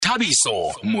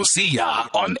Thabiso Musia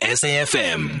on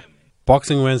SAFM.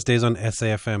 Boxing Wednesdays on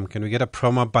SAFM. Can we get a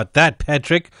promo about that,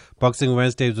 Patrick? Boxing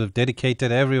Wednesdays, we've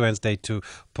dedicated every Wednesday to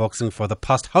boxing for the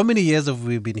past. How many years have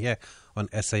we been here on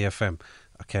SAFM?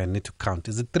 Okay, I need to count.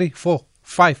 Is it 3, 4,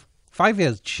 5? 5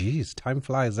 years. Jeez, time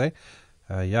flies, eh?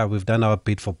 Yeah, we've done our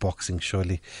bit for boxing,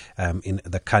 surely, in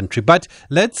the country. But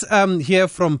let's hear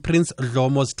from Prince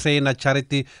Dlomo's trainer,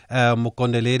 Charity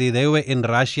Mokondeleli. They were in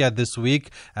Russia this week.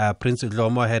 Prince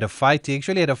Dlomo had a fight. He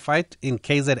actually had a fight in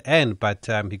KZN, but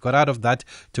he got out of that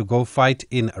to go fight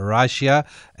in Russia.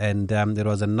 And there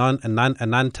was a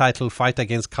non-title fight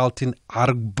against Kaltin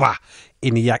Argba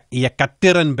in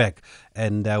Yekaterinburg.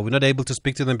 And we're not able to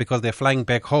speak to them because they're flying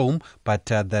back home. But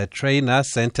the trainer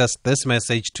sent us this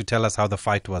message to tell us how the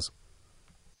fight was.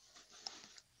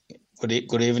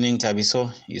 Good evening,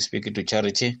 Thabiso. You're speaking to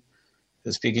Charity.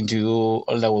 We're speaking to you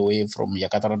all the way from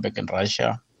Yekaterinburg in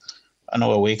Russia. On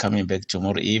our way coming back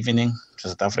tomorrow evening to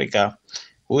South Africa.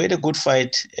 We had a good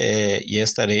fight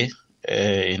yesterday.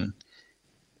 It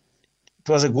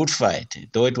was a good fight,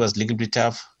 though it was a little bit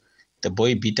tough. The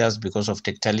boy beat us because of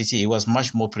tacticality. He was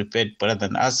much more prepared, better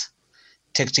than us.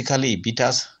 Tactically, he beat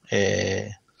us.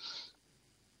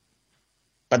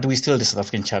 But we're still the South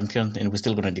African champion, and we're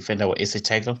still going to defend our SA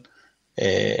title.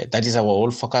 That is our whole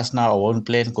focus now, our own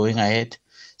plan going ahead.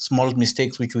 Small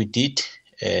mistakes which we did,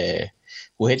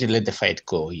 we had to let the fight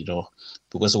go,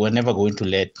 because we're never going to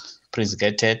let Prince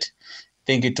get hurt.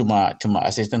 Thank you to my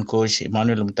assistant coach,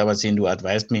 Emmanuel Mutabazindu, who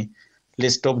advised me,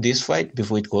 let's stop this fight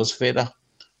before it goes further.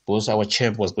 Because our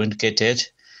champ was going to get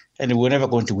hurt, and we were never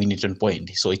going to win it on point.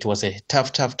 So it was a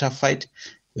tough fight.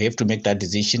 We have to make that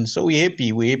decision. So we're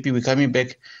happy. We're coming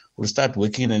back. We'll start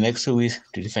working in the next 2 weeks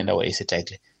to defend our SA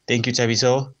title. Thank you,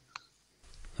 Thabiso.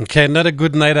 Okay, not a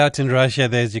good night out in Russia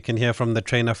there, as you can hear from the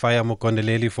trainer, Faya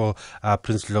Mokondeleli, for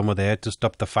Prince Dlomo. They had to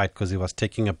stop the fight because he was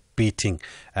taking a beating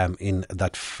in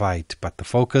that fight. But the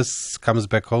focus comes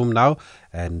back home now,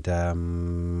 and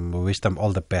we wish them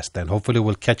all the best. And hopefully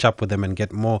we'll catch up with them and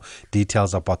get more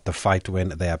details about the fight when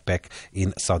they are back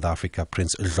in South Africa,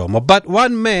 Prince Dlomo. But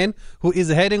one man who is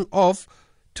heading off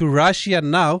to Russia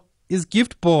now is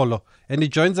Gift Bolo, and he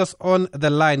joins us on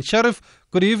the line. Sheriff,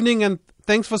 good evening, and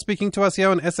thanks for speaking to us here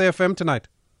on SAFM tonight.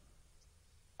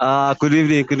 Good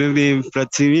evening,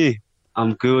 Pratimi.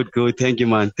 I'm good. Thank you,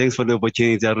 man. Thanks for the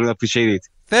opportunity. I really appreciate it.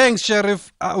 Thanks,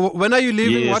 Sheriff. When are you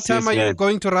leaving? Yes, what time are you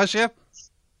going to Russia?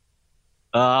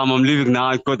 I'm leaving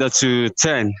now at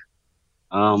 9:45.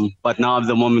 But now at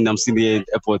the moment I'm still here at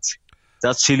the airport.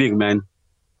 Just chilling, man.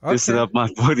 Okay. Just set up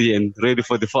my body and ready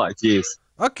for the fight. Yes.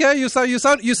 Okay, you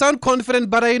sound confident,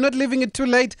 but are you not leaving it too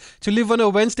late to leave on a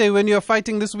Wednesday when you're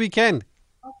fighting this weekend?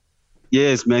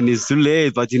 Yes, man, it's too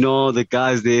late, but the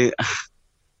guys,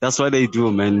 that's what they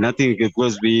do, man. Nothing,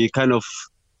 because we kind of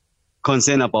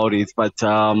concerned about it, but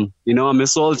I'm a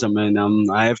soldier, man.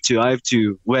 I have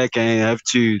to work and I have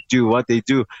to do what they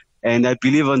do, and I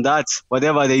believe on that.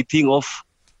 Whatever they think of,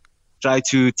 try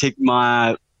to take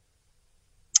my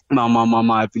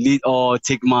belief or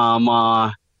take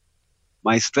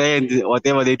my strength,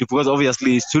 whatever they do, because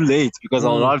obviously it's too late, because I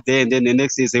was out there and then the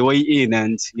next day is a way in,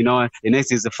 and the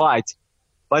next is a fight.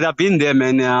 But I've been there,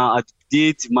 man. I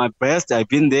did my best. I've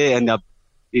been there, and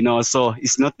so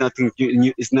it's not nothing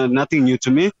new. It's not nothing new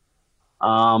to me.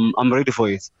 I'm ready for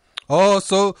it. Oh,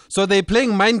 so they're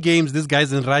playing mind games, these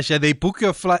guys in Russia. They book your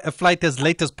a flight as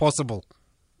late as possible.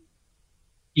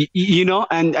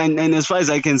 And as far as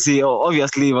I can see,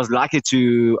 obviously it was lucky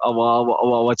to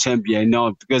our champion,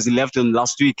 because he left him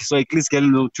last week, so at least get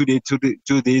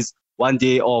 2 days, 1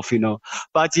 day off,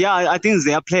 But yeah, I think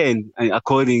they are playing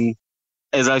according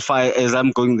as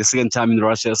I'm going the second time in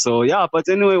Russia. So yeah, but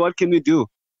anyway, what can we do?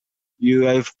 You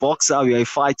are a boxer, you are a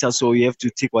fighter, so you have to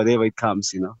take whatever it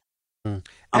comes,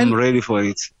 I'm ready for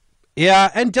it.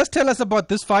 Yeah, and just tell us about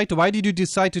this fight. Why did you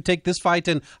decide to take this fight,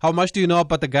 and how much do you know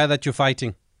about the guy that you're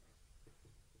fighting?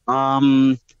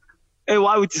 Why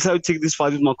we decided to take this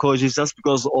fight with my coach is just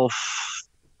because of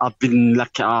I've been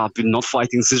not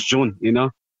fighting since June,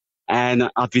 and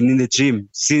I've been in the gym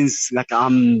since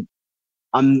I'm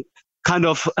kind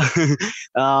of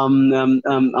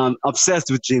obsessed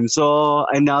with gym. So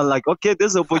and now okay,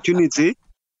 there's an opportunity,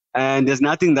 and there's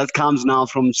nothing that comes now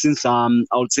from since I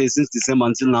would say since December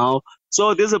until now.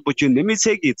 So there's an opportunity. Let me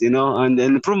take it,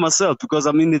 and prove myself, because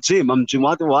I'm in the gym.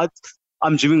 What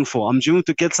I'm gymming for? I'm gymming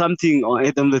to get something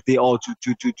at the end of the day, or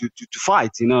to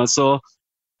fight, So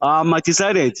I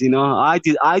decided,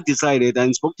 I decided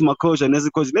and spoke to my coach, and as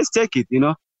a coach, let's take it,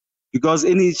 because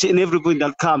any and everything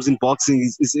that comes in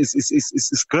boxing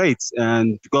is great,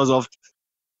 and because of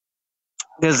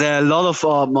there's a lot of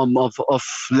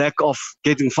lack of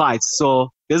getting fights.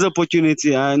 So there's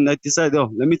opportunity, and I decided,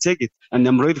 let me take it, and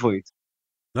I'm ready for it.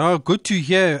 Oh, good to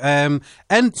hear. And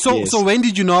so, Yes. so when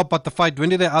did you know about the fight? When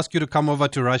did they ask you to come over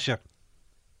to Russia?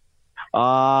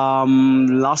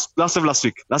 Last of last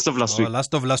week. Last of last Oh, week.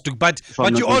 last of last week. But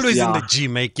I'm you're not always in yeah. the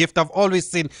gym, mate. Gift. I've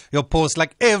always seen your posts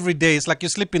like every day. It's like you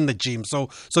sleep in the gym. So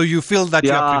you feel that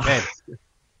you are Yeah. prepared.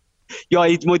 Yeah,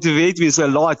 it motivates me so a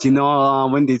lot,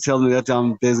 when they tell me that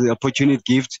there's an opportunity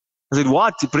gift. I said,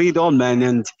 what? Bring it on, man.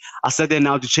 And I started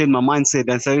now to change my mindset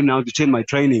and started now to change my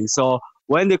training. So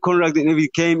when the contract and everything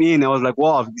came in, I was like,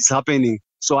 wow, this is happening.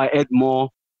 So I add more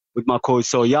with my coach.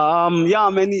 So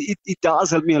man, it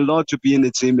does help me a lot to be in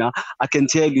the gym. I can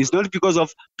tell you, it's not because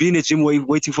of being in the gym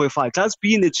waiting for a fight. Just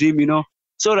be in the gym,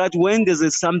 so that when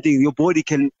there's something, your body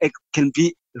can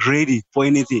be ready for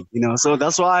anything, So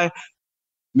that's why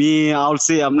I'll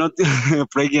say I'm not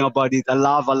bragging about it. I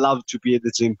love to be at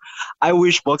the gym. I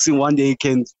wish boxing one day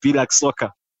can be like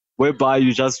soccer, whereby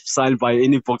you just sign by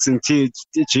any boxing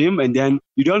gym and then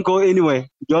you don't go anywhere.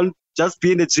 You don't just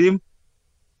be in the gym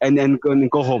and then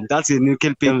go home. That's it. You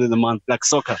can pay in the month like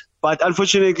soccer. But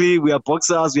unfortunately, we are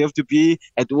boxers. We have to be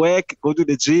at work, go to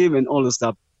the gym, and all the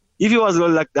stuff. If it was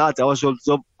not like that, I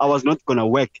was not gonna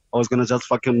work. I was gonna just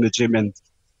fucking in the gym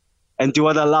and do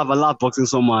what I love. I love boxing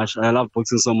so much. I love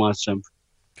boxing so much, champ.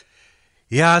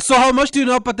 Yeah. So how much do you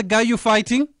know about the guy you're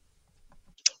fighting?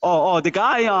 Oh, the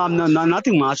guy,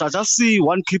 nothing much. I just see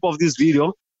one clip of this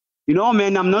video.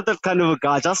 Man, I'm not that kind of a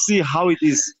guy. Just see how it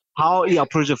is, how he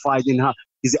approaches a fight, and how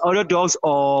is it orthodox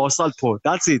or southpaw.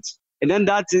 That's it. And then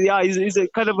he's a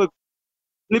kind of a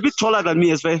little bit taller than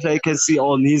me, as far as I can see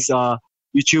on his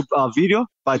YouTube video.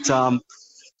 But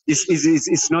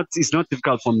it's not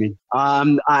difficult for me.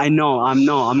 I know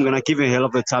I'm gonna give him a hell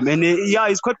of a time, and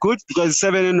he's quite good because he's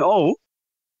 7-0.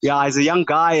 Yeah, he's a young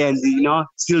guy, and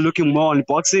still looking more on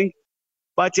boxing.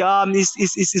 But he's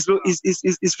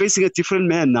facing a different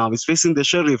man now. He's facing the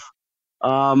sheriff.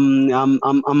 I'm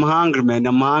hungry, man.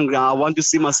 I'm hungry. I want to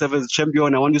see myself as a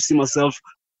champion. I want to see myself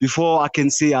before I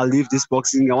can say I leave this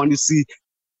boxing. I want to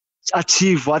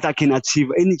achieve what I can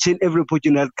achieve. Every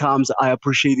opportunity that comes, I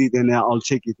appreciate it and I'll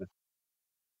take it.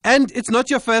 And it's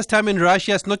not your first time in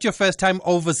Russia. It's not your first time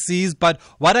overseas. But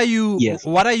what are you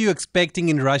expecting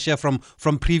in Russia from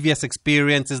previous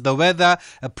experience? Is the weather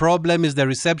a problem? Is the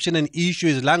reception an issue?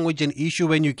 Is language an issue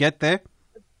when you get there?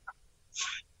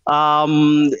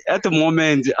 At the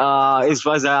moment, as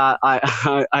far as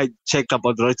I checked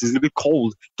about the it's a little bit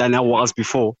cold than I was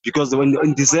before, because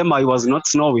in December it was not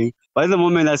snowing. But at the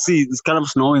moment I see it's kind of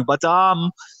snowing. But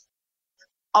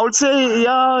I would say,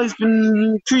 it's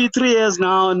been 3 years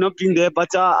now not been there,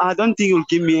 but I don't think it will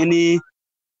give me any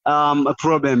a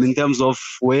problem in terms of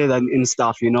weather and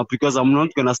stuff, because I'm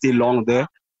not gonna stay long there.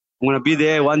 I'm gonna be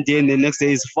there one day and the next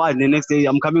day is fine. The next day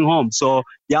I'm coming home. So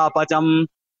but I'm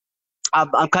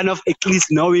kind of at least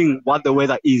knowing what the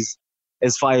weather is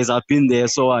as far as I've been there.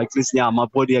 So at least, my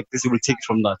body at least will take it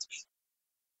from that.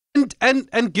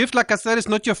 And Gift, like I said, it's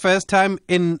not your first time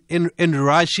in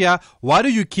Russia. Why do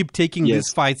you keep taking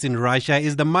these fights in Russia?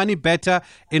 Is the money better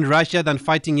in Russia than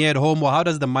fighting here at home, or how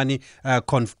does the money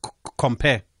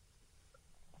compare?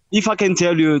 If I can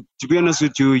tell you, to be honest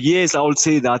with you, yes, I would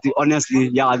say that honestly,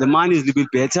 the money is a little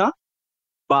bit better.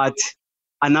 But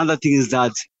another thing is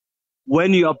that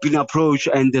when you have been approached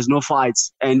and there's no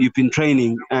fights and you've been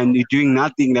training and you're doing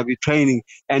nothing, like you're training,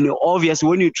 and obviously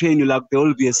when you train, you're like, there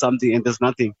will be something and there's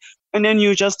nothing. And then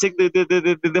you just take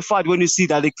the fight when you see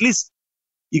that at least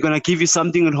you're going to give you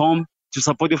something at home to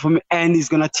support your family, and it's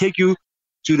going to take you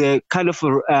to the kind of,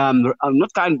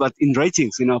 not kind, but in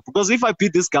ratings, because if I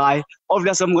beat this guy,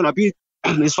 obviously I'm going to be,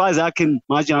 as far as I can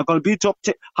imagine, I'm going to be top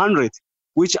 100,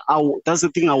 which that's the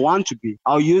thing I want to be.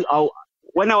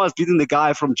 When I was beating the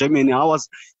guy from Germany, I was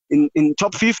in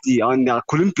top 50, and I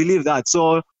couldn't believe that.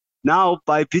 So now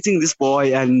by beating this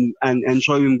boy and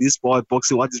showing this boy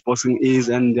boxing, what this boxing is,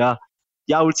 and it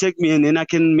will take me, and then I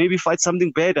can maybe fight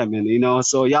something better, man.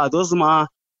 So those are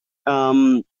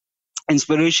my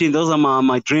inspiration. Those are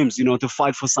my dreams, to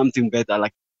fight for something better,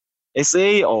 like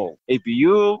SA or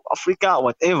ABU, Africa,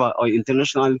 whatever, or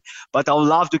international. But I would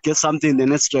love to get something the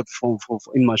next step for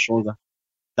in my shoulder.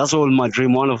 That's all my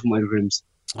dream, one of my dreams.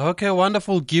 Okay,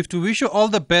 wonderful, Gift. We wish you all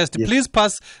the best. Yes. Please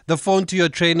pass the phone to your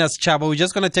trainer, Chaba. We're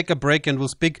just going to take a break and we'll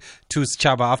speak to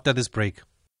Chaba after this break.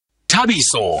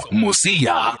 Thabiso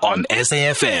Mosia on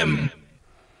SAFM.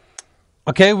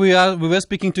 Okay, we were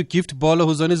speaking to Gift Bolo,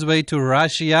 who's on his way to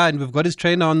Russia, and we've got his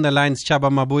trainer on the line, Chaba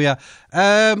Mabuya.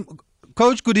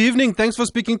 Coach, good evening. Thanks for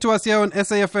speaking to us here on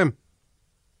SAFM.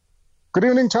 Good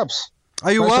evening, chaps.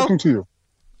 Are you nice well? Talking to you.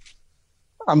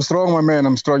 I'm strong, my man.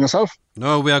 I'm strong. Yourself?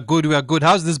 No, we are good. We are good.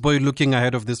 How's this boy looking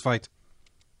ahead of this fight?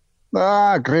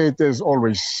 Great as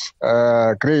always.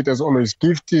 Great as always.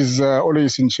 Gift is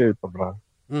always in shape, bro.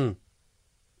 Mm.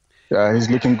 Yeah, he's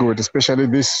looking good. Especially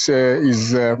this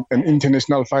is an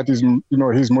international fight. He's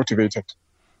motivated.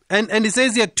 And he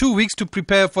says he had 2 weeks to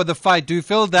prepare for the fight. Do you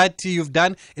feel that you've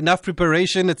done enough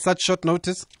preparation at such short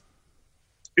notice?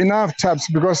 Enough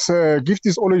taps because Gift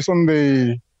is always at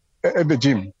the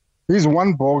gym. He's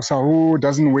one boxer who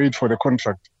doesn't wait for the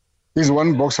contract. He's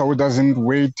one boxer who doesn't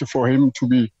wait for him to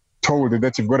be told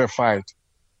that you've got a fight.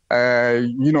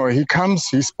 He comes,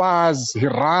 he spars, he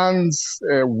runs,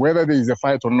 whether there is a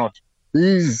fight or not.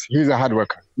 He's a hard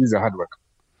worker. He's a hard worker.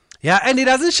 Yeah, and he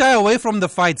doesn't shy away from the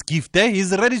fights, Gift.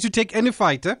 He's ready to take any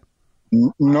fight.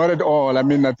 Not at all. I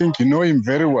mean, I think you know him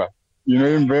very well. You know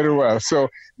him very well. So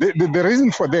the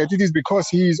reason for that, it is because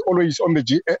he's always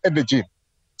at the gym.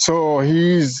 So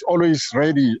he's always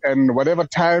ready. And whatever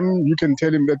time you can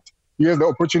tell him that he has the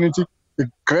opportunity, he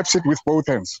grabs it with both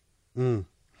hands. Mm.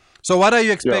 So what are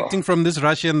you expecting from this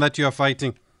Russian that you are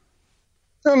fighting?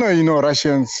 No,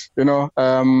 Russians,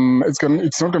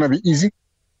 it's not going to be easy.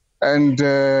 And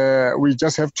we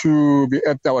just have to be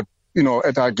at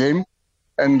our game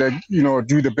and,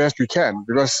 do the best we can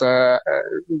because,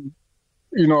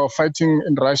 fighting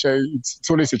in Russia, it's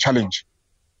always a challenge.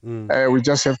 Mm. We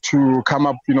just have to come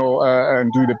up,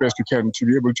 and do the best we can to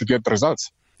be able to get the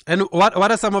results. And what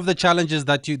are some of the challenges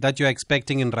that you're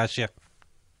expecting in Russia?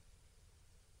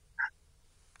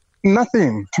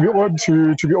 Nothing, to be honest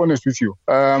with you,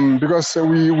 because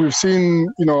we've seen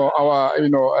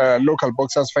our local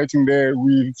boxers fighting there.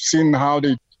 We've seen how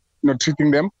they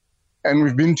treating them, and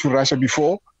we've been to Russia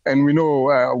before, and we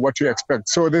know what to expect.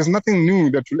 So there's nothing new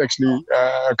that will actually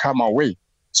come our way.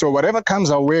 So whatever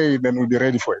comes our way, then we'll be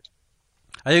ready for it.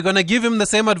 Are you going to give him the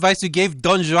same advice you gave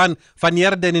Don Juan van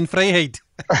Heerden in Vryheid?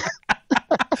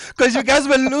 Because you guys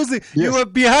were losing. Yes. You were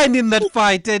behind in that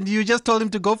fight, and you just told him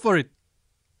to go for it.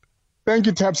 Thank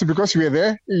you, Tapsi, because you were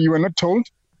there. You were not told,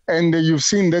 and you've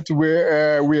seen that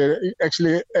we're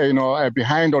actually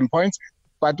behind on points.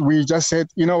 But we just said,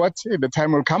 you know what, the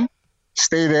time will come.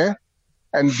 Stay there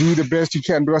and do the best you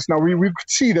can. Because now we could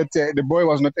see that the boy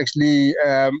was not actually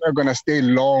going to stay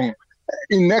long.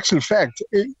 In actual fact,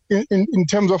 in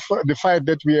terms of the fight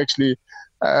that we actually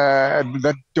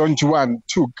that Don Juan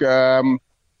took.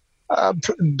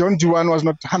 Don Juan was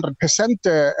not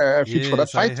 100% fit for that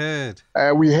fight.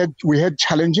 We had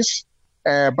challenges,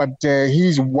 but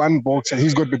he's one boxer.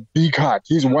 He's got the big heart.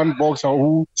 He's one boxer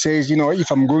who says, if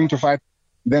I'm going to fight,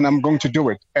 then I'm going to do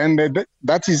it. And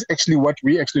that is actually what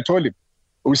we actually told him.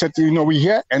 We said, we're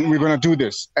here and we're going to do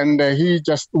this. And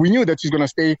we knew that he's going to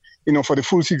stay, for the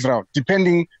full 6 rounds,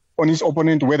 depending on his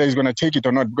opponent, whether he's going to take it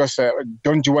or not, because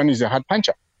Don Juan is a hard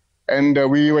puncher. And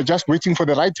we were just waiting for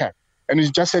the right time. And he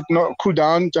just said, no, cool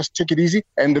down, just take it easy,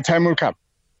 and the time will come.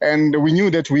 And we knew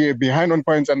that we were behind on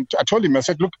points. And I told him, I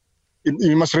said, look,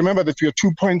 you must remember that we are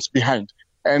 2 points behind.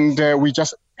 And we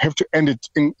just have to end it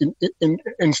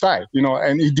in style,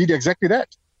 and he did exactly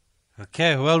that.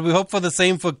 Okay, well, we hope for the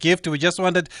same for Gift. We just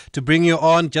wanted to bring you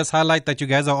on, just highlight that you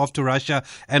guys are off to Russia,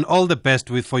 and all the best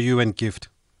for you and Gift.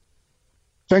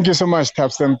 Thank you so much,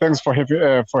 Tapston. Thanks for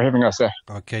having us.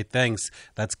 Okay, thanks.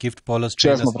 That's Gift Polo's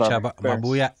trainers, Chaba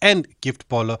Mabuya and Gift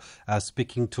Polo,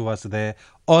 speaking to us there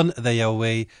on their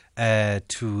way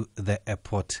to the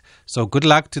airport. So good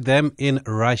luck to them in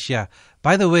Russia.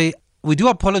 By the way, we do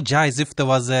apologize if there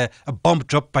was a bomb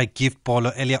dropped by Gift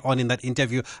Polo earlier on in that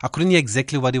interview. I couldn't hear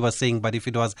exactly what he was saying, but if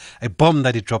it was a bomb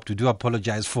that he dropped, we do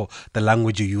apologize for the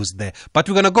language you used there. But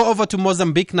we're going to go over to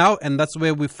Mozambique now, and that's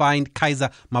where we find Kaiser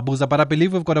Mabuza. But I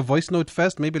believe we've got a voice note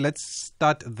first. Maybe let's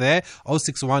start there.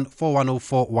 061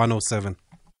 4104 107.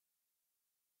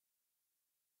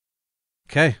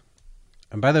 Okay.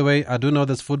 And by the way, I do know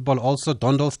there's football also.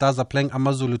 Dondol Stars are playing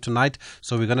Amazulu tonight,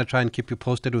 so we're going to try and keep you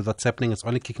posted with what's happening. It's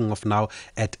only kicking off now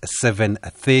at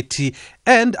 7:30.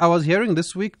 And I was hearing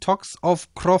this week talks of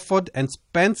Crawford and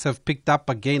Spence have picked up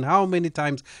again. How many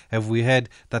times have we heard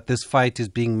that this fight is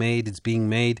being made? It's being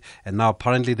made, and now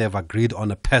apparently they've agreed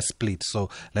on a pay split. So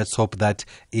let's hope that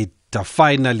it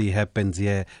finally happens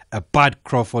here. But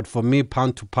Crawford, for me,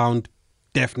 pound to pound,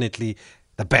 definitely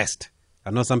the best. I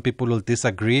know some people will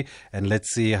disagree, and let's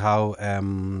see how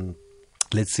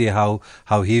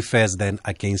he fares then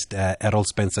against Errol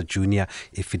Spencer Jr.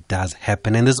 if it does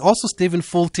happen. And there's also Stephen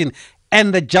Fulton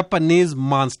and the Japanese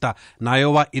monster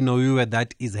Naoya Inoue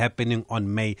that is happening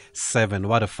on May 7.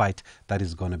 What a fight that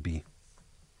is going to be.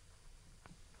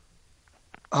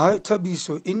 Hi,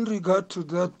 Tabiso. In regard to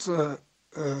that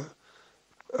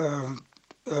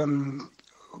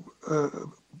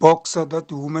boxer,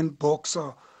 that woman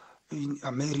boxer in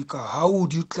America, how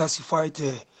would you classify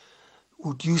her?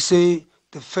 would you say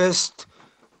the first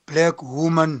black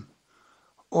woman,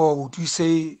 or would you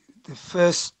say the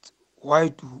first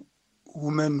white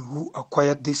woman who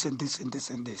acquired this and this and this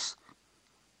and this?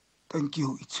 Thank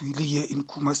you. It's really here in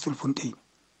Kumastelfontein.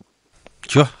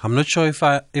 Sure. I'm not sure if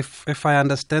I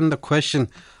understand the question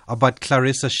about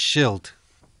Clarissa Shield,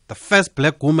 the first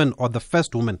black woman or the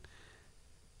first woman.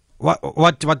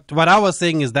 What I was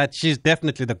saying is that she's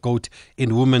definitely the GOAT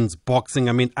in women's boxing.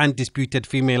 I mean, undisputed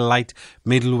female light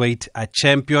middleweight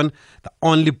champion, the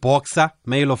only boxer,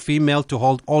 male or female, to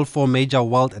hold all 4 major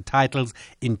world titles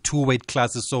in 2 weight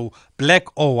classes. So black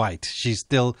or white, she's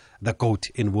still the GOAT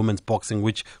in women's boxing,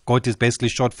 which GOAT is basically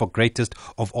short for greatest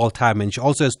of all time. And she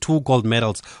also has 2 gold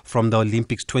medals from the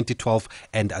Olympics 2012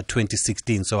 and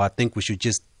 2016. So I think we should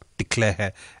just declare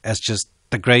her as just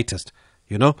the greatest.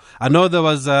 You know, I know there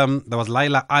was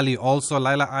Laila Ali also.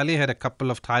 Laila Ali had a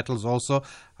couple of titles also.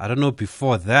 I don't know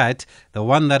before that. The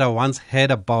one that I once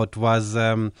heard about was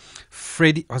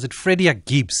Freddie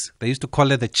Gibbs? They used to call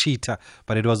her the cheetah,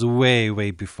 but it was way,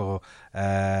 way before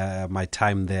my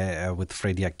time there with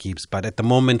Freddie Gibbs. But at the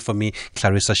moment, for me,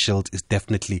 Clarissa Shields is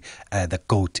definitely the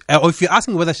GOAT. Or if you're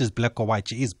asking whether she's black or white,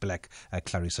 she is black,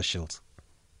 Clarissa Shields.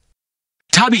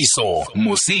 Thabiso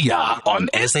Mosia on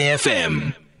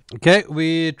SAFM. Okay,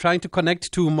 we're trying to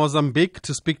connect to Mozambique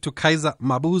to speak to Kaiser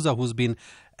Mabuza, who's been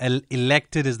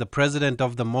elected as the president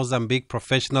of the Mozambique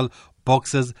Professional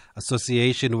Boxers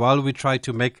Association. While we try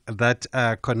to make that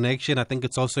connection, I think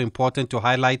it's also important to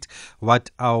highlight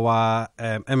what our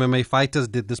MMA fighters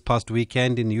did this past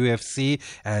weekend in UFC.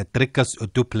 Dricus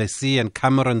du Plessis and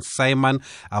Cameron Simon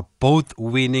are both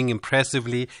winning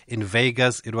impressively in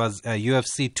Vegas. It was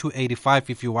UFC 285,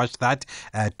 if you watch that.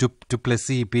 Du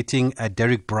Plessis beating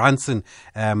Derek Brunson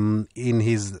in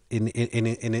his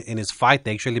fight.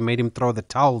 They actually made him throw the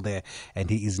towel there, and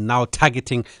he is now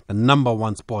targeting the number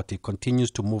 1 spot. He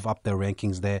continues to move up the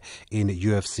rankings there in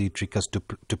UFC. Dricus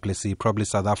du Plessis, probably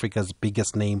South Africa's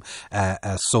biggest name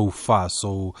so far.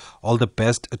 So all the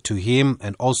best to him,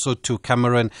 and also to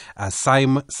Cameron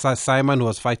Simon, who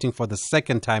was fighting for the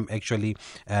second time actually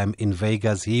in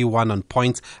Vegas. He won on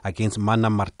points against Mana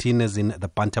Martinez in the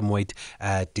bantamweight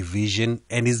division,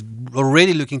 and he's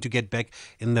already looking to get back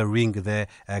in the ring there,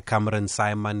 Cameron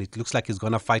Simon. It looks like he's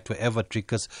going to fight wherever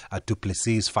Dricus du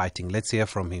Plessis is fighting. Let's hear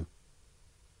from him.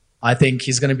 I think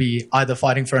he's going to be either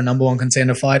fighting for a number 1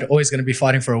 contender fight, or he's going to be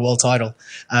fighting for a world title.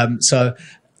 So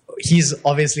he's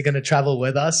obviously going to travel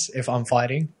with us if I'm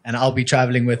fighting, and I'll be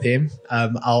traveling with him.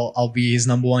 I'll be his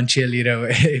number 1 cheerleader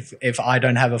if I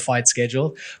don't have a fight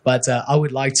scheduled. But I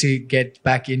would like to get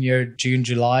back in here June,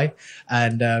 July,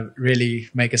 and really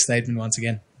make a statement once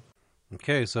again.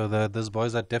 Okay, so those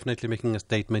boys are definitely making a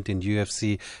statement in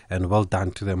UFC, and well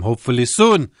done to them. Hopefully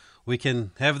soon we can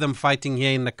have them fighting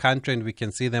here in the country, and we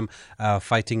can see them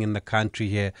fighting in the country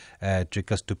here,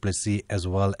 Dricus du Plessis as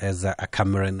well as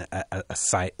Cameron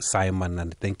Simon.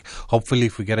 And I think hopefully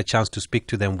if we get a chance to speak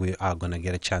to them, we are going to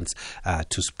get a chance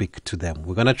to speak to them.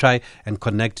 We're going to try and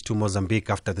connect to Mozambique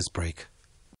after this break.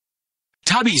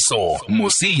 Thabiso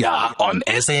Mosia on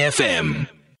SAFM.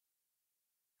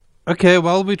 Okay,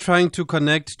 while we're trying to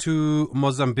connect to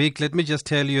Mozambique, let me just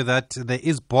tell you that there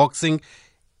is boxing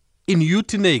in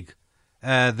Uitenhage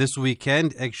this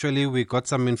weekend. Actually, we got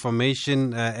some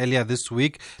information earlier this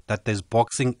week that there's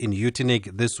boxing in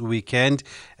Uitenhage this weekend,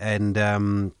 and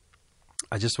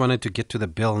I just wanted to get to the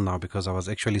bill now because I was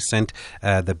actually sent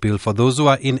the bill. For those who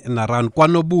are in and around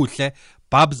KwaNobuhle,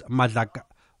 Babs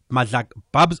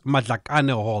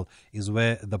Madlakane Hall is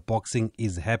where the boxing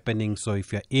is happening. So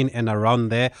if you're in and around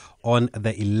there on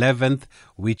the 11th,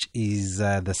 which is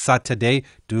the Saturday,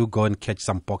 do go and catch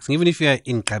some boxing. Even if you're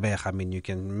in Gqeberha, I mean, you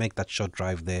can make that short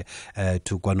drive there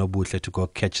to KwaNobuhle to go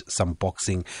catch some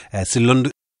boxing.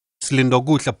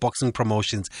 Silindogutla Boxing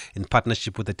Promotions, in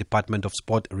partnership with the Department of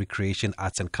Sport, Recreation,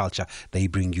 Arts and Culture, they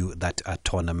bring you that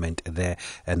tournament there.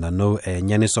 And I know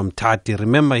Nyaniso Mtati,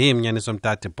 remember him, Nyaniso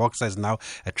Mtati, boxer, is now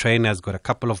a trainer, has got a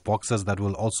couple of boxers that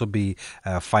will also be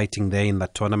fighting there in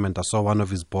that tournament. I saw one of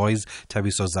his boys,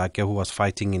 Thabiso Zake, who was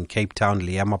fighting in Cape Town.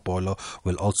 Liam Apollo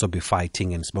will also be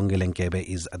fighting, and Sibongile Nkebe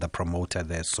is the promoter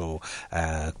there. So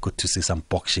good to see some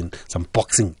boxing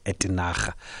at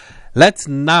Inaga. Let's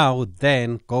now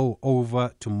then go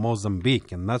over to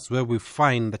Mozambique, and that's where we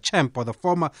find the champ, or the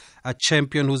former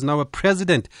champion, who's now a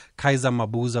president, Kaiser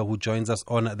Mabuza, who joins us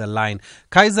on the line.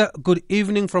 Kaiser, good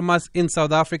evening from us in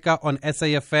South Africa on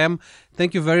SAFM.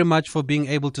 Thank you very much for being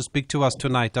able to speak to us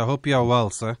tonight. I hope you are well,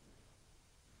 sir.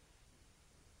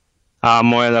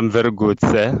 Well, I'm very good,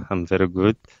 sir. I'm very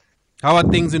good. How are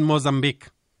things in Mozambique?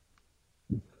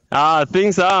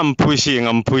 Things I'm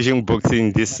pushing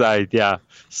boxing this side, yeah.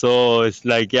 So it's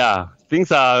like, yeah,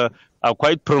 things are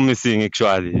quite promising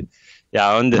actually.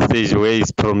 Yeah, on the stage where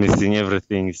it's promising,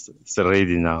 everything is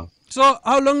ready now. So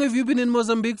how long have you been in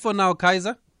Mozambique for now,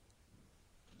 Kaiser?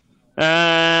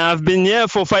 I've been here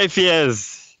for 5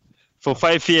 years. For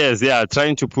 5 years, yeah,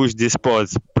 trying to push this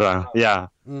sports, bruh. Yeah.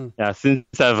 Yeah, since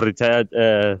I've retired,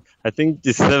 I think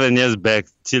it's 7 years back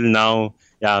till now.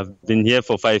 Yeah, I've been here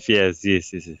for 5 years.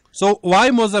 Yes. So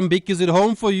why Mozambique? Is it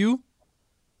home for you?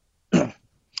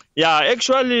 Yeah,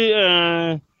 actually,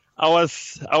 I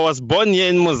was born here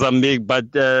in Mozambique, but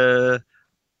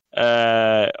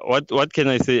what can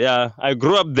I say? I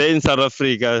grew up there in South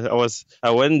Africa. I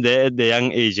went there at the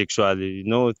young age, actually.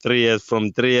 3 years.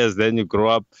 From 3 years, then you grow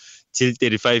up till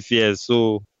 35 years.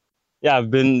 So, yeah,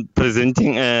 I've been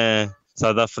presenting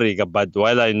South Africa, but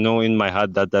while I know in my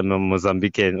heart that I'm a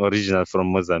Mozambican, original from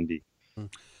Mozambique.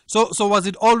 So was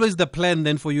it always the plan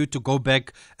then for you to go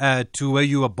back to where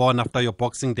you were born after your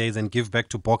boxing days and give back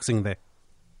to boxing there?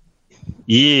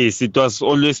 Yes, it was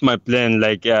always my plan.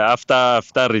 Like after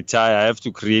retire, I have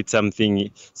to create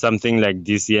something like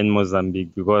this here in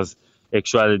Mozambique, because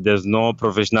actually there's no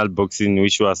professional boxing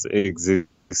which was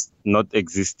not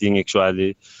existing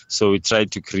actually. So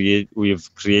we've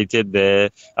created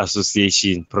the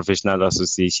professional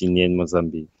association here in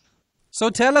Mozambique. So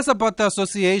tell us about the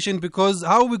association, because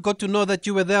how we got to know that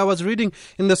you were there. I was reading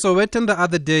in the Sowetan the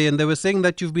other day, and they were saying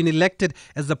that you've been elected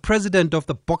as the president of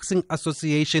the Boxing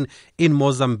Association in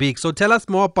Mozambique. So tell us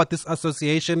more about this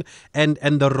association and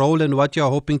the role and what you're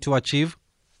hoping to achieve.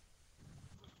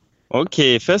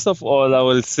 Okay, first of all, I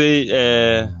will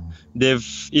say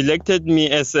they've elected me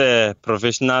as a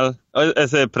professional,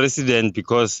 as a president,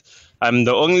 because I'm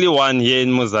the only one here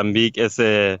in Mozambique as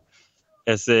a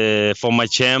former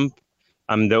champ.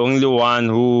 I'm the only one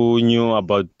who knew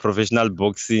about professional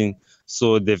boxing.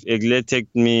 So they've elected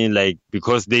me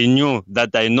because they knew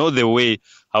that I know the way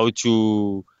how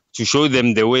to show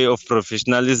them the way of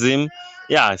professionalism.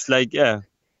 Yeah, it's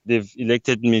they've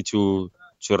elected me to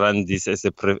run this as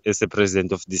a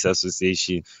president of this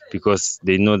association, because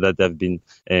they know that I've been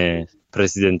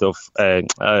president of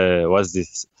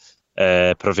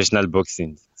professional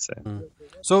boxing.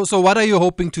 So what are you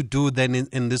hoping to do then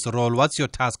in this role? What's your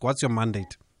task? What's your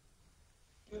mandate?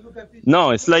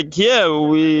 No, it's here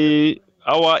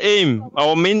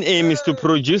our main aim is to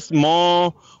produce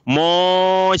more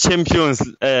champions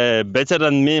better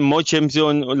than me, more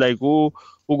champions who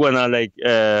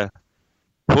gonna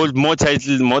hold more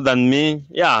titles more than me.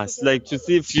 Yeah, it's to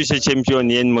see future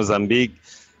champion here in Mozambique.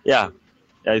 Yeah,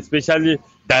 especially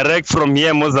direct from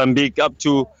here, Mozambique, up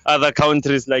to other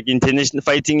countries like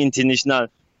fighting international.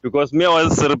 Because me, I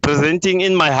was representing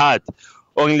in my heart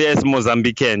only as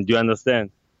Mozambican. Do you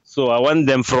understand? So I want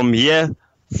them from here,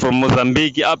 from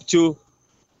Mozambique up to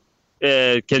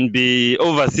can be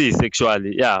overseas.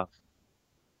 Actually, yeah,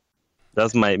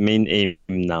 that's my main aim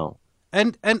now.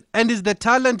 And is the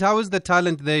talent? How is the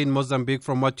talent there in Mozambique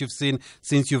from what you've seen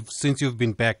since you've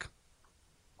been back?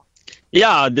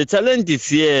 Yeah, the talent is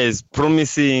here is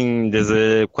promising. There's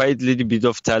a quite little bit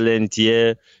of talent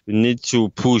here. You need to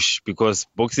push, because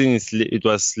boxing it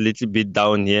was a little bit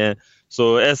down here.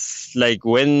 So as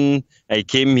when I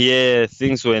came here,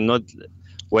 things were not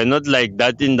like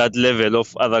that in that level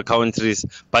of other countries.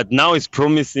 But now it's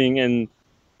promising, and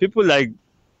people now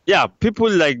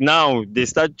they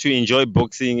start to enjoy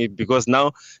boxing, because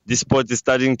now this sport is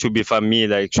starting to be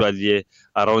familiar actually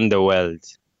around the world.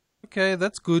 Okay,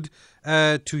 that's good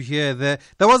to hear. There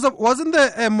wasn't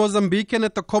there a Mozambican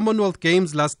at the Commonwealth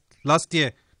Games last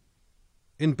year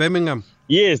in Birmingham?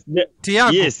 Yes,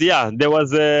 Tiago. Yes, yeah.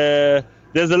 There's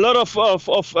a lot of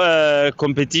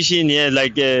competition here,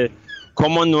 like a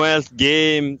Commonwealth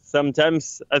game.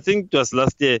 Sometimes I think it was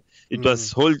last year. It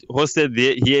was hosted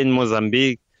here in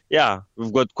Mozambique. Yeah,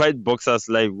 we've got quite boxers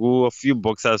a few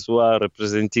boxers who are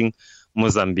representing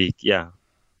Mozambique. Yeah.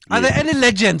 Are there any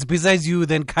legends besides you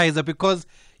then, Kaiser? Because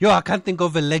I can't think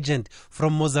of a legend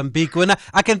from Mozambique. When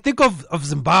I can think of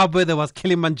Zimbabwe, there was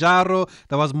Kilimanjaro,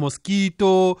 there was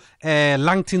Mosquito,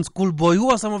 Langton Schoolboy. Who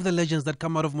are some of the legends that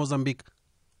come out of Mozambique?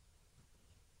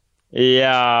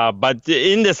 Yeah, but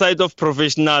in the side of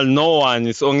professional, no one.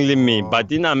 It's only me.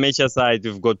 But in amateur side,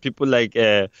 we've got people like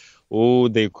who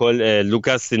they call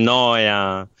Lucas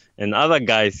Sinoia and other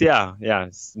guys. Yeah.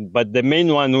 But the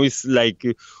main one who's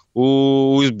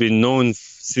been known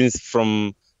since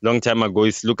from long time ago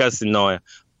is Lucas Sinoia.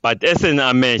 But as an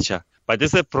amateur, but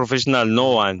as a professional,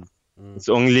 no one. It's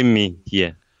only me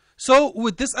here. So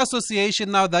with this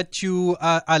association now that you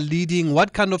are leading,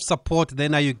 what kind of support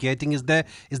then are you getting? Is there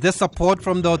support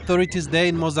from the authorities there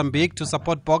in Mozambique to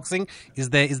support boxing?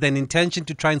 Is there an intention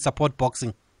to try and support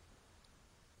boxing?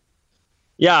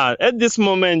 Yeah, at this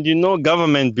moment,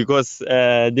 government, because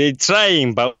they're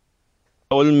trying by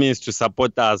all means to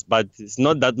support us, but it's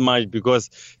not that much because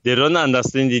they don't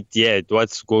understand it yet.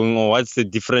 What's going on? What's the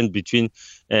difference between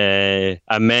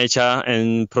amateur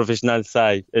and professional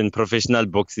side and professional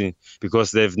boxing?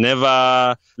 Because they've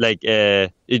never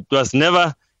it was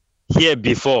never here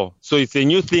before, so it's a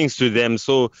new thing to them.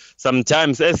 So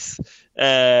sometimes, as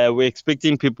we're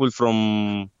expecting people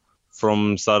from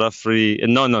South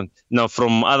Africa,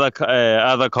 from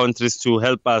other countries to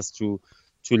help us to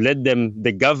let them,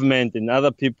 the government and other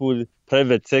people,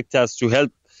 private sectors, to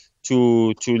help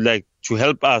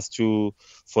help us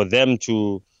for them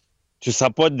to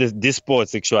support this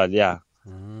sports actually, yeah.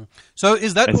 So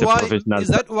is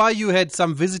that why you had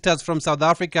some visitors from South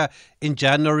Africa in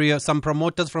January, or some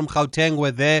promoters from Gauteng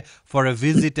were there for a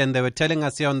visit, and they were telling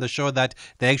us here on the show that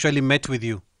they actually met with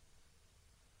you?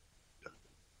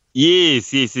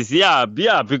 Yes, yeah,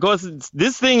 because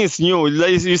this thing is new.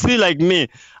 Like, you see, like me,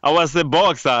 I was a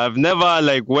boxer. I've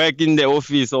never worked in the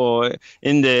office or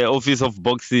in the office of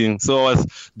boxing. So I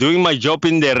was doing my job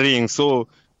in the ring. So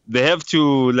they have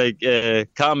to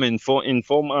come and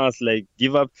inform us,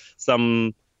 give up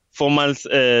some formal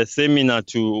seminar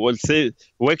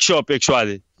workshop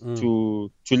actually, to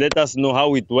let us know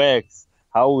how it works,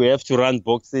 how we have to run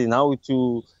boxing,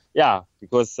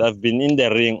 because I've been in the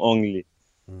ring only.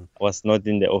 I was not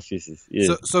in the offices.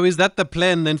 Yes. So is that the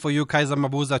plan then for you, Kaiser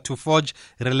Mabuza, to forge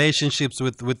relationships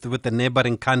with the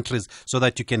neighboring countries so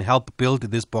that you can help build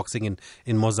this boxing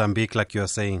in Mozambique, like you're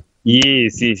saying?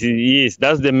 Yes.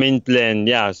 That's the main plan,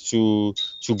 to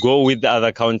go with the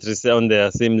other countries on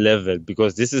the same level,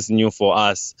 because this is new for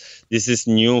us. This is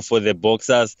new for the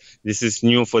boxers. This is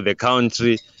new for the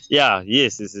country.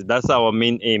 That's our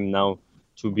main aim now,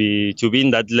 to be in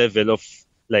that level of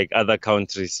other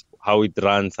countries. How it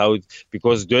runs,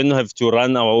 because we don't have to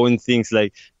run our own things,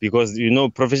 because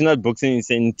professional boxing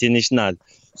is international,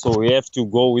 so we have to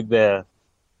go with the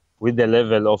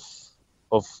level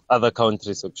of other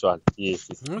countries actually. Yes.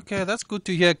 Okay, that's good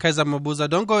to hear, Kaiser Mabuza.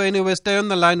 Don't go anywhere, stay on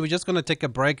the line. We're just going to take a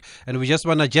break, and we just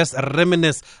want to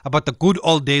reminisce about the good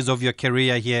old days of your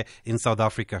career here in South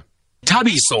Africa.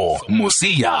 Thabiso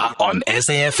Mosia on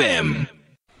SAFM.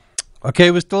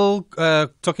 Okay, we're still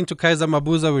talking to Kaiser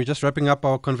Mabuza. We're just wrapping up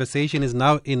our conversation. He's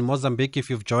now in Mozambique. If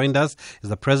you've joined us,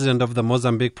 he's the president of the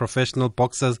Mozambique Professional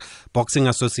Boxing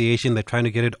Association. They're trying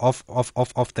to get it off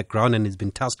the ground, and he's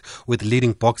been tasked with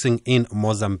leading boxing in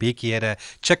Mozambique. He had a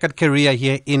checkered career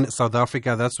here in South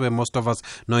Africa. That's where most of us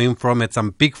know him from, at some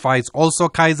big fights. Also,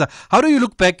 Kaiser, how do you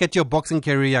look back at your boxing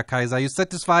career, Kaiser? Are you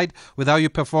satisfied with how you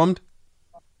performed?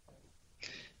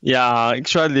 Yeah,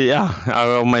 actually,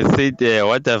 I might say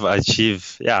what I've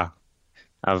achieved.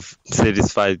 I'm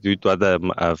satisfied with what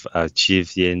I've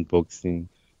achieved here in boxing.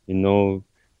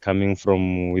 Coming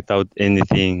from without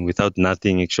anything, without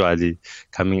nothing, actually,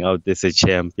 coming out as a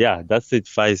champ. That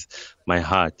satisfies my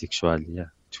heart, actually.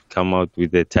 To come out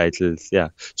with the titles. To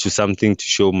something to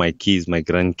show my kids, my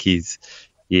grandkids.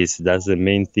 Yes, that's the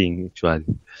main thing, actually.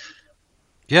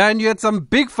 Yeah, and you had some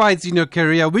big fights in your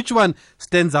career. Which one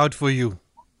stands out for you?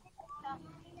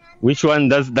 Which one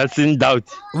that's in doubt?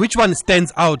 Which one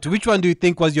stands out? Which one do you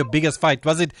think was your biggest fight?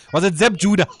 Was it Zeb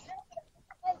Judah?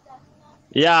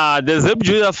 Yeah, the Zeb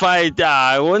Judah fight.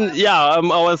 I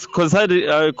was consider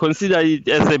it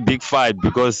as a big fight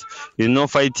because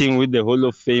fighting with the Hall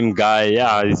of Fame guy.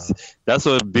 That's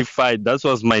a big fight. That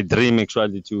was my dream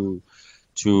actually, to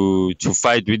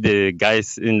fight with the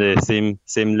guys in the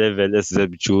same level as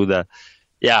Zeb Judah.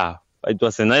 It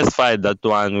was a nice fight, that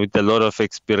one, with a lot of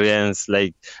experience.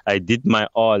 I did my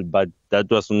all, but that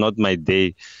was not my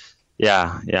day.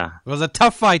 It was a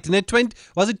tough fight.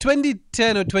 Was it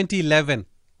 2010 or 2011? It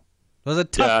was a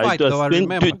tough fight, though, I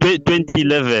remember.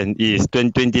 2011, yes,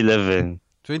 2011.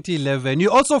 2011. You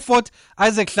also fought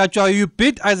Isaac Hlatshwayo. You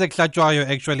beat Isaac Hlatshwayo,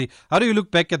 actually. How do you look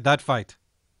back at that fight?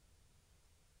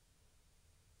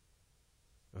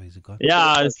 Oh, is it gone?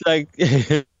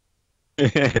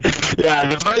 It's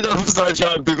the fight of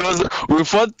Hlatshwayo, because we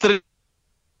fought 3.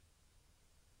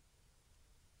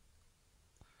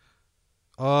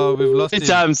 Oh, we've lost him.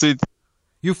 Times with.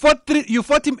 You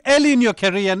fought him early in your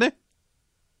career, ne?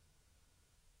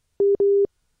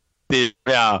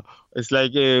 It's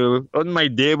on my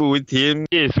debut with him.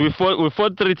 Yes, we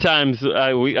fought 3 times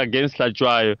against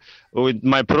Hlatshwayo. with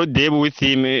my pro debut with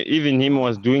him. Even him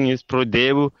was doing his pro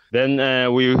debut.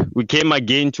 Then we came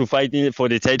again to fight for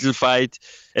the title fight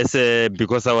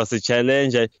because I was a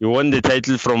challenger. He won the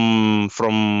title from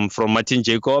Martin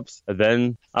Jacobs.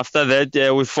 Then after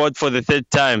that, we fought for the third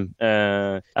time.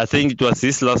 I think it was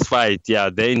his last fight. Yeah,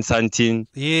 there in Santin.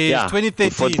 Yeah, 2013. We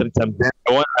fought 3 times. Then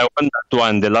I won that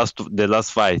one, the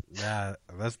last fight. Yeah,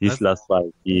 his last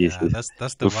fight. Yes, yeah,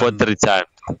 that's the we one. fought 3 times.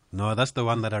 No, that's the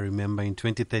one that I remember in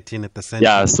 2013 at the center.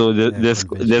 Yeah, so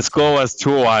the score was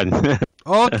 2-1.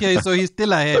 Okay, so he's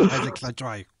still ahead, Isaac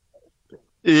Hlatshwayo.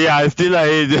 Yeah, still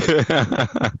ahead.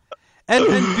 and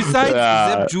besides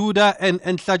Zep Judah and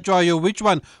Hlatshwayo, which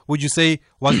one would you say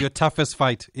was your toughest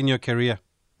fight in your career?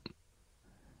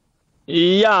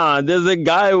 Yeah, there's a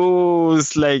guy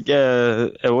who's like,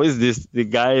 who is this? The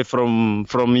guy from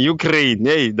Ukraine.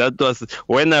 Hey, that was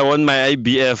when I won my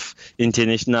IBF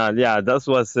international. Yeah, that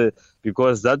was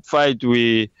because that fight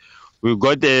we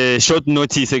got a short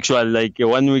notice, actually, like a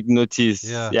 1 week notice.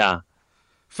 Yeah.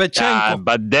 Fechenko.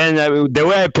 But then the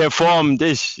way I performed,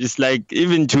 it's like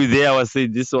even today I was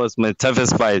saying this was my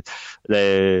toughest fight.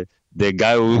 The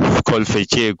guy who's called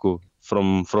Fechenko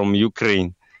from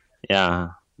Ukraine. Yeah.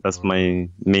 That's my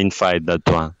main fight, that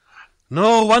one.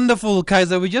 No, wonderful,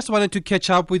 Kaiser. We just wanted to catch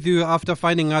up with you after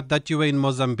finding out that you were in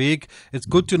Mozambique. It's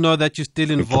good to know that you're still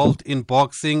involved in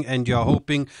boxing and you're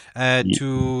hoping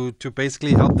to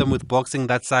basically help them with boxing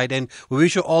that side. And we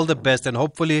wish you all the best. And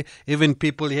hopefully even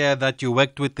people here that you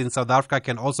worked with in South Africa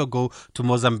can also go to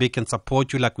Mozambique and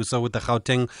support you, like we saw with the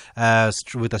Gauteng,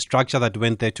 with the structure that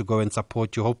went there to go and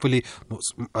support you. Hopefully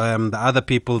the other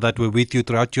people that were with you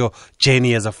throughout your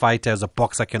journey as a fighter, as a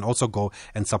boxer, can also go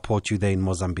and support you there in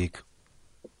Mozambique.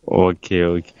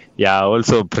 Okay. Yeah, I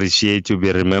also appreciate to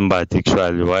be remembered,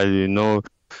 actually. While,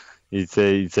 it's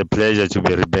a pleasure to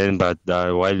be remembered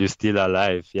while you're still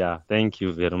alive. Yeah, thank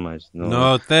you very much.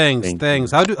 No,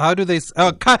 thanks. How do they...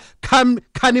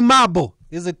 Kanimabo.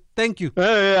 Is it? Thank you.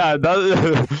 Yeah,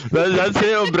 that's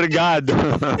obrigado.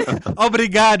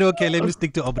 Obrigado. Okay, let me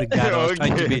stick to obrigado. I was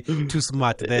trying to be too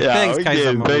smart there. Yeah, thanks, okay,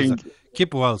 Kaiser Mabuza.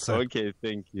 Keep well, sir. Okay,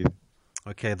 thank you.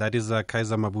 Okay, that is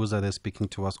Kaiser Mabuza. They're speaking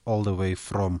to us all the way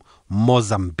from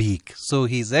Mozambique. So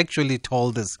he's actually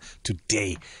told us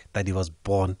today that he was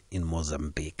born in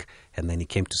Mozambique. And then he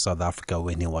came to South Africa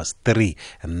when he was 3.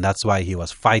 And that's why he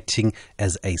was fighting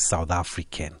as a South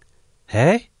African.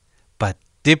 Hey? But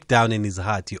deep down in his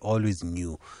heart, he always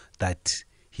knew that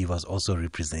he was also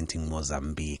representing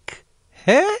Mozambique.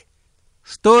 Hey?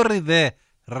 Story there.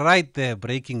 Right there,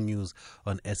 breaking news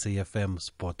on SAFM,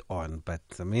 spot on. But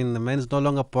I mean, the man's no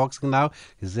longer boxing now.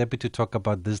 He's happy to talk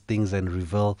about these things and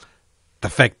reveal the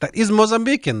fact that he's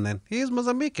Mozambican then. He is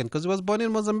Mozambican because he was born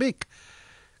in Mozambique.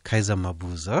 Kaiser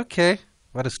Mabuza. Okay.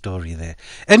 What a story there.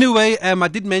 Anyway, I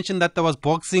did mention that there was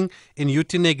boxing in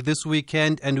Utenig this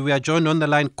weekend, and we are joined on the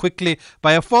line quickly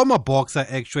by a former boxer,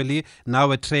 actually,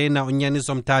 now a trainer,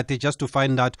 Unyaniso Mtati, just to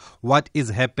find out what is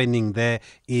happening there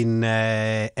in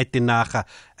Etinaga.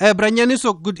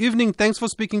 Branyaniso, good evening. Thanks for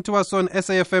speaking to us on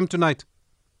SAFM tonight.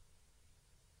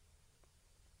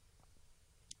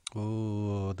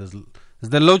 Oh, there's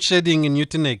the load shedding in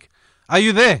Utenig. Are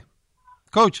you there?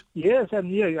 Coach? Yes, I'm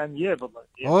here. Baba.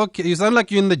 Yes. Okay, you sound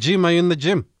like you're in the gym. Are you in the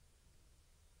gym?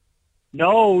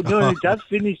 No, you just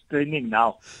finished training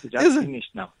now.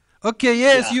 Finished now. Okay,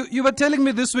 yes. Yeah. You were telling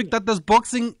me this week that there's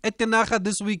boxing at Tenaga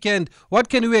this weekend. What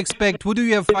can we expect? Who do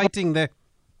you have fighting there?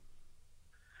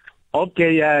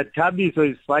 Okay, Tabiso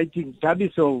is fighting.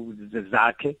 Tabiso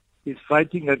Zake is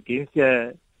fighting against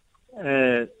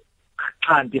Kandi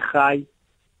Khai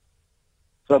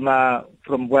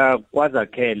from where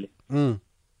KwaZakhele.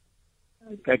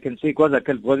 I can say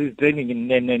KwaZakhele because he's training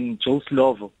in Joe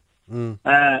Slovo.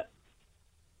 The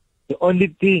only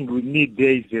thing we need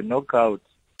there is a knockout.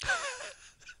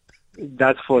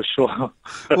 That's for sure.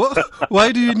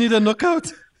 Why do you need a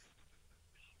knockout?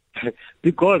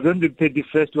 Because on the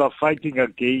 31st we are fighting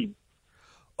again.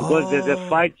 Because there's a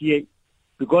fight here.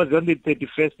 Because on the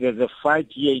 31st there's a fight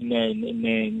here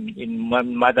in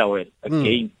Motherwell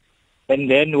again. And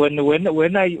then when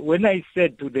I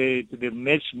said to the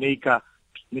matchmaker,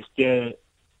 Mr.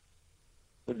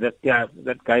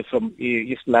 that guy from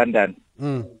East London,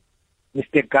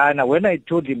 Mr. Kana, when I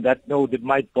told him that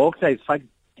my boxer is fighting.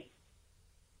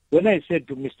 When I said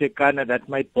to Mr. Kana that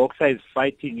my boxer is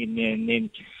fighting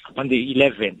on the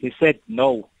 11th, he said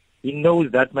no. He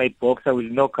knows that my boxer will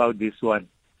knock out this one,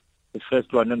 the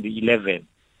first one on the 11th.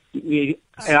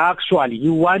 Actually,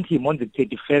 you want him on the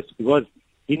 31st because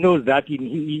he knows that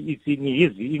it's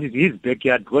in his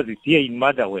backyard because it's here in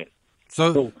Motherwell.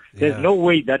 So there's no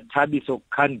way that Tabiso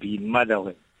can be in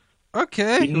Motherwell.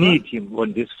 Okay. We need him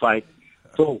on this fight.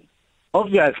 So,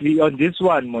 obviously, on this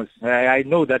one, I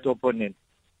know that opponent.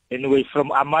 Anyway,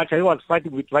 from amateur, he was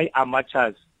fighting with my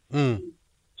amateurs.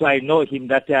 So I know him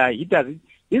that he doesn't,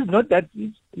 he's not that,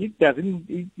 he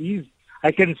doesn't,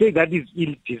 I can say that he's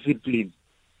ill-disciplined.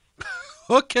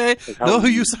 Okay. No,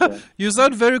 you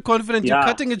sound very confident. Yeah. You're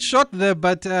cutting it short there,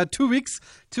 but 2 weeks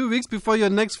before your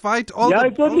next fight.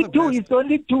 It's only 2 weeks.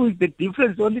 The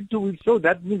difference, only 2 weeks. So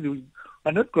that means we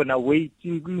are not gonna wait.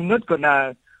 We're not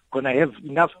gonna have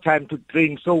enough time to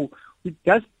train. So we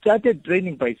just started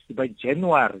training by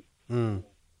January.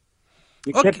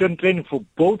 We kept on training for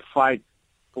both fights,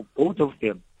 for both of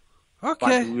them.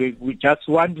 Okay. But we just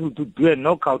want to do a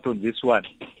knockout on this one.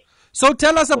 So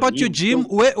tell us about your gym.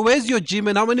 Where's your gym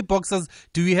and how many boxers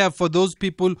do you have for those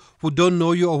people who don't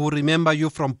know you or who remember you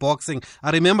from boxing?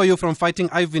 I remember you from fighting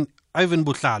Ivan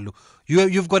Buhlalu.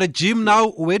 You've got a gym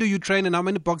now. Where do you train and how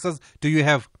many boxers do you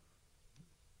have?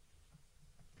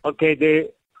 Okay,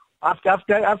 after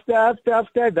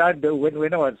that,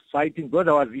 when I was fighting, because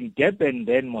I was in Durban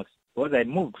then, because I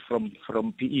moved from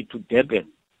PE to Durban.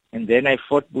 And then I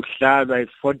fought Buhlalu, I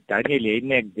fought Daniel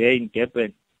Heineck there in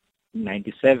Durban.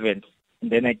 97, and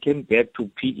then I came back to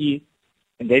PE,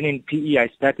 and then in PE I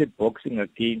started boxing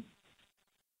again.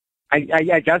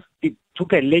 I just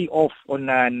took a layoff on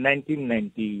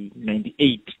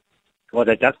 1998 because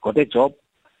I just got a job,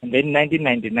 and then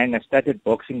 1999 I started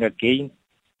boxing again.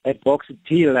 I boxed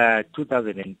till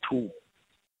 2002,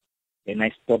 and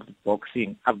I stopped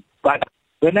boxing. But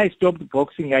when I stopped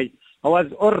boxing, I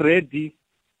was already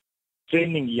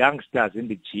training youngsters in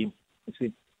the gym. You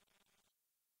see.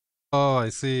 Oh, I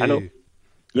see. Hello?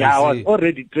 Yeah, I was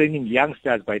already training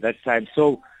youngsters by that time.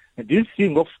 So this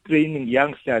thing of training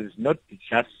youngsters is not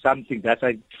just something that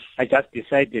I just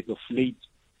decided of late,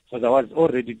 because I was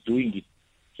already doing it.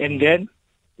 And then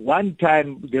one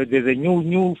time there's a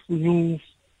new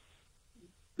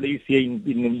place here in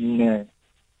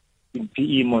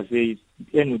PE, Mosaic,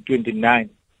 N29.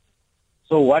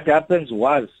 So what happens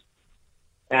was,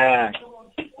 here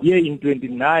in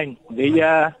 29,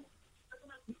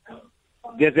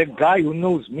 there's a guy who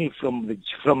knows me from the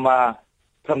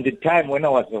time when I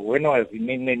was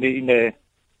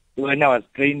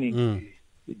training.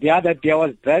 The other day I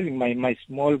was driving my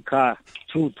small car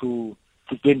to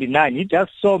 29. He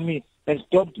just saw me and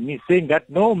stopped me, saying that,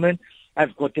 no man,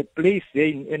 I've got a place there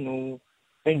in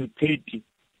 30.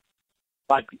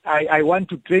 But I want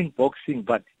to train boxing,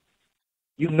 but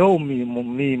you know me,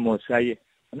 Mos. I'm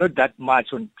not that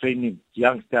much on training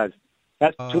youngsters.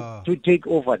 That's to take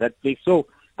over that place. So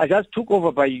I just took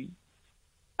over by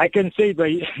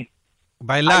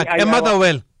luck.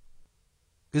 Motherwell.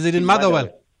 Is it in Motherwell?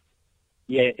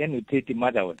 Yeah, N30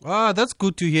 Motherwell. That's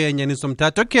good to hear, Nyani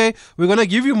Somtat. Okay, we're going to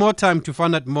give you more time to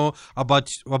find out more about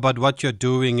what you're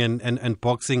doing and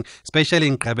boxing, especially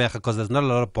in Gqeberha, because there's not a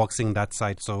lot of boxing that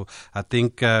side. So I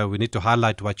think we need to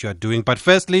highlight what you're doing. But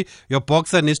firstly, your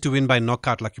boxer needs to win by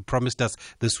knockout like you promised us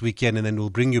this weekend, and then we'll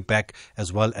bring you back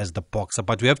as well as the boxer.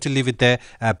 But we have to leave it there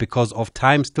because of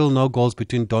time. Still no goals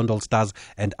between Dondol Stars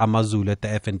and Amazulu at the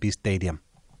FNB Stadium.